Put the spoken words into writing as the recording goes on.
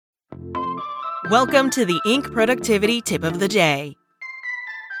Welcome to the Inc. Productivity Tip of the Day.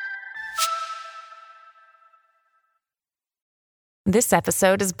 This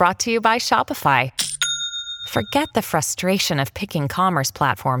episode is brought to you by Shopify. Forget the frustration of picking commerce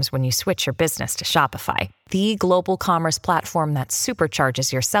platforms when you switch your business to Shopify, the global commerce platform that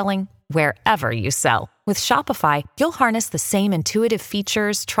supercharges your selling wherever you sell. With Shopify, you'll harness the same intuitive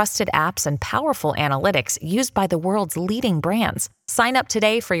features, trusted apps, and powerful analytics used by the world's leading brands. Sign up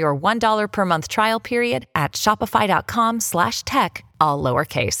today for your $1 per month trial period at shopify.com/tech, all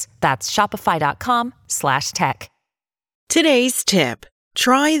lowercase. That's shopify.com/tech. Today's tip.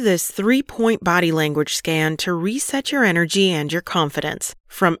 Try this 3-point body language scan to reset your energy and your confidence.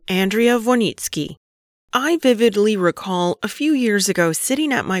 From Andrea Vonitsky. I vividly recall a few years ago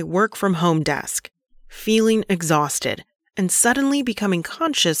sitting at my work-from-home desk, feeling exhausted, and suddenly becoming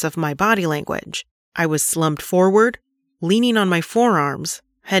conscious of my body language. I was slumped forward, leaning on my forearms,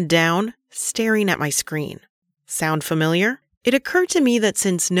 head down, staring at my screen. Sound familiar? It occurred to me that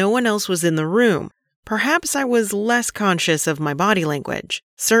since no one else was in the room, perhaps I was less conscious of my body language.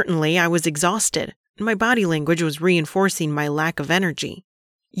 Certainly, I was exhausted, and my body language was reinforcing my lack of energy.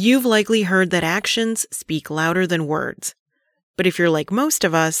 You've likely heard that actions speak louder than words. But if you're like most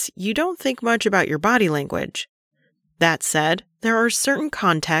of us, you don't think much about your body language. That said, there are certain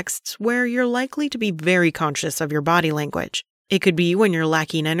contexts where you're likely to be very conscious of your body language. It could be when you're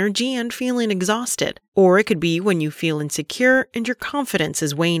lacking energy and feeling exhausted, or it could be when you feel insecure and your confidence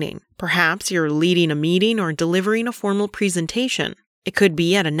is waning. Perhaps you're leading a meeting or delivering a formal presentation. It could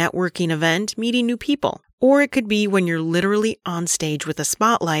be at a networking event meeting new people, or it could be when you're literally on stage with a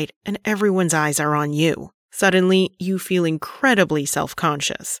spotlight and everyone's eyes are on you. Suddenly, you feel incredibly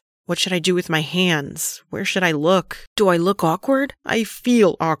self-conscious. What should I do with my hands? Where should I look? Do I look awkward? I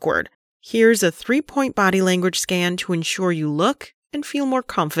feel awkward. Here's a 3-point body language scan to ensure you look and feel more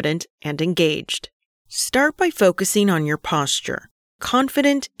confident and engaged. Start by focusing on your posture.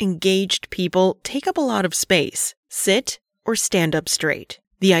 Confident, engaged people take up a lot of space. Sit or stand up straight.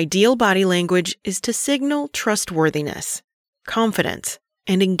 The ideal body language is to signal trustworthiness. Confidence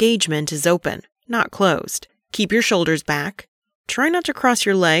and engagement is open, not closed. Keep your shoulders back. Try not to cross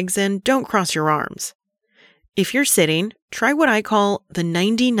your legs and don't cross your arms. If you're sitting, try what I call the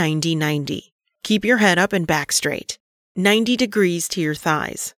 90-90-90. Keep your head up and back straight, 90 degrees to your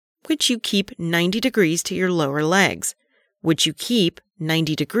thighs, which you keep 90 degrees to your lower legs, which you keep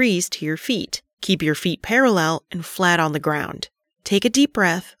 90 degrees to your feet. Keep your feet parallel and flat on the ground. Take a deep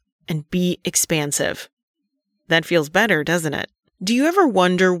breath and be expansive. That feels better, doesn't it? Do you ever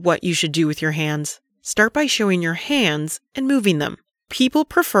wonder what you should do with your hands? Start by showing your hands and moving them. People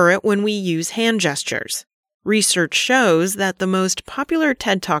prefer it when we use hand gestures. Research shows that the most popular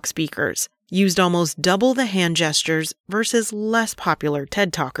TED Talk speakers used almost double the hand gestures versus less popular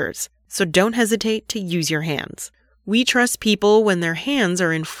TED Talkers. So don't hesitate to use your hands. We trust people when their hands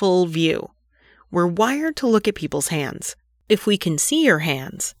are in full view. We're wired to look at people's hands. If we can see your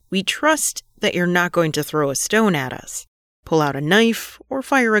hands, we trust that you're not going to throw a stone at us, pull out a knife, or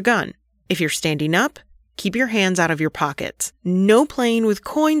fire a gun. If you're standing up, keep your hands out of your pockets. No playing with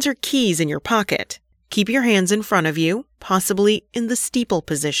coins or keys in your pocket. Keep your hands in front of you, possibly in the steeple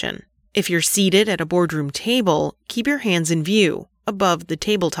position. If you're seated at a boardroom table, keep your hands in view, above the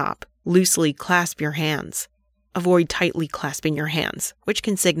tabletop. Loosely clasp your hands. Avoid tightly clasping your hands, which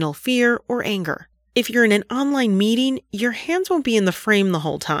can signal fear or anger. If you're in an online meeting, your hands won't be in the frame the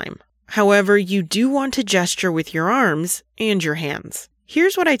whole time. However, you do want to gesture with your arms and your hands.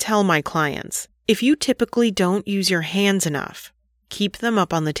 Here's what I tell my clients. If you typically don't use your hands enough, keep them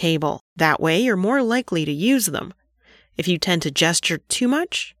up on the table. That way, you're more likely to use them. If you tend to gesture too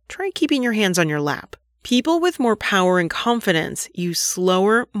much, try keeping your hands on your lap. People with more power and confidence use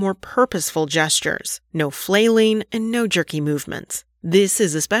slower, more purposeful gestures. No flailing and no jerky movements. This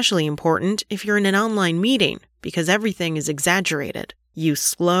is especially important if you're in an online meeting because everything is exaggerated. Use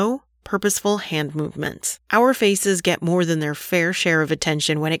slow, purposeful hand movements. Our faces get more than their fair share of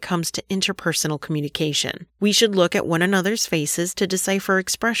attention when it comes to interpersonal communication. We should look at one another's faces to decipher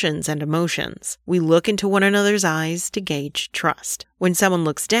expressions and emotions. We look into one another's eyes to gauge trust. When someone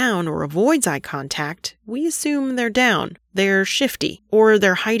looks down or avoids eye contact, we assume they're down, they're shifty, or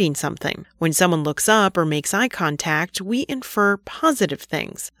they're hiding something. When someone looks up or makes eye contact, we infer positive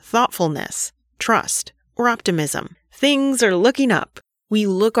things, thoughtfulness, trust, or optimism. Things are looking up. We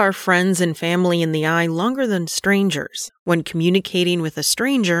look our friends and family in the eye longer than strangers. When communicating with a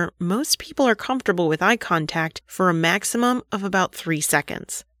stranger, most people are comfortable with eye contact for a maximum of about 3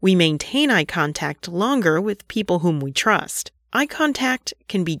 seconds. We maintain eye contact longer with people whom we trust. Eye contact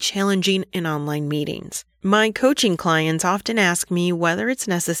can be challenging in online meetings. My coaching clients often ask me whether it's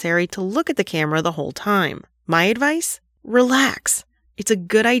necessary to look at the camera the whole time. My advice? Relax. It's a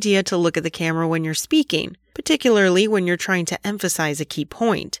good idea to look at the camera when you're speaking, particularly when you're trying to emphasize a key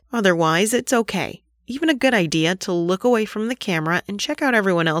point. Otherwise, it's okay. Even a good idea to look away from the camera and check out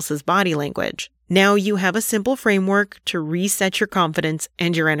everyone else's body language. Now you have a simple framework to reset your confidence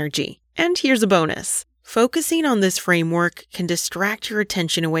and your energy. And here's a bonus. Focusing on this framework can distract your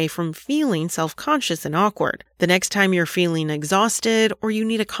attention away from feeling self-conscious and awkward. The next time you're feeling exhausted or you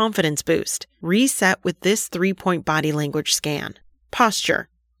need a confidence boost, reset with this 3-point body language scan. Posture.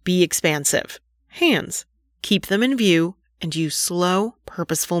 Be expansive. Hands. Keep them in view and use slow,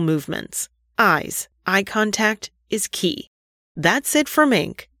 purposeful movements. Eyes. Eye contact is key. That's it from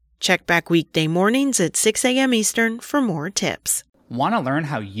Inc. Check back weekday mornings at 6 a.m. Eastern for more tips. Want to learn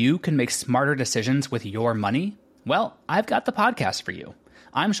how you can make smarter decisions with your money? Well, I've got the podcast for you.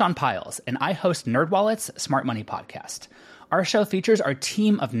 I'm Sean Piles, and I host NerdWallet's Smart Money Podcast. Our show features our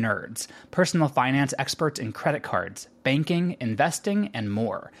team of nerds, personal finance experts in credit cards, banking, investing, and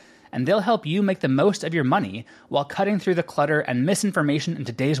more. And they'll help you make the most of your money while cutting through the clutter and misinformation in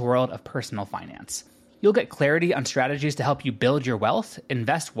today's world of personal finance. You'll get clarity on strategies to help you build your wealth,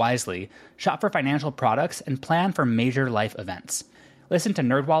 invest wisely, shop for financial products, and plan for major life events. Listen to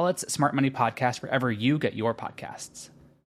NerdWallet's Smart Money Podcast wherever you get your podcasts.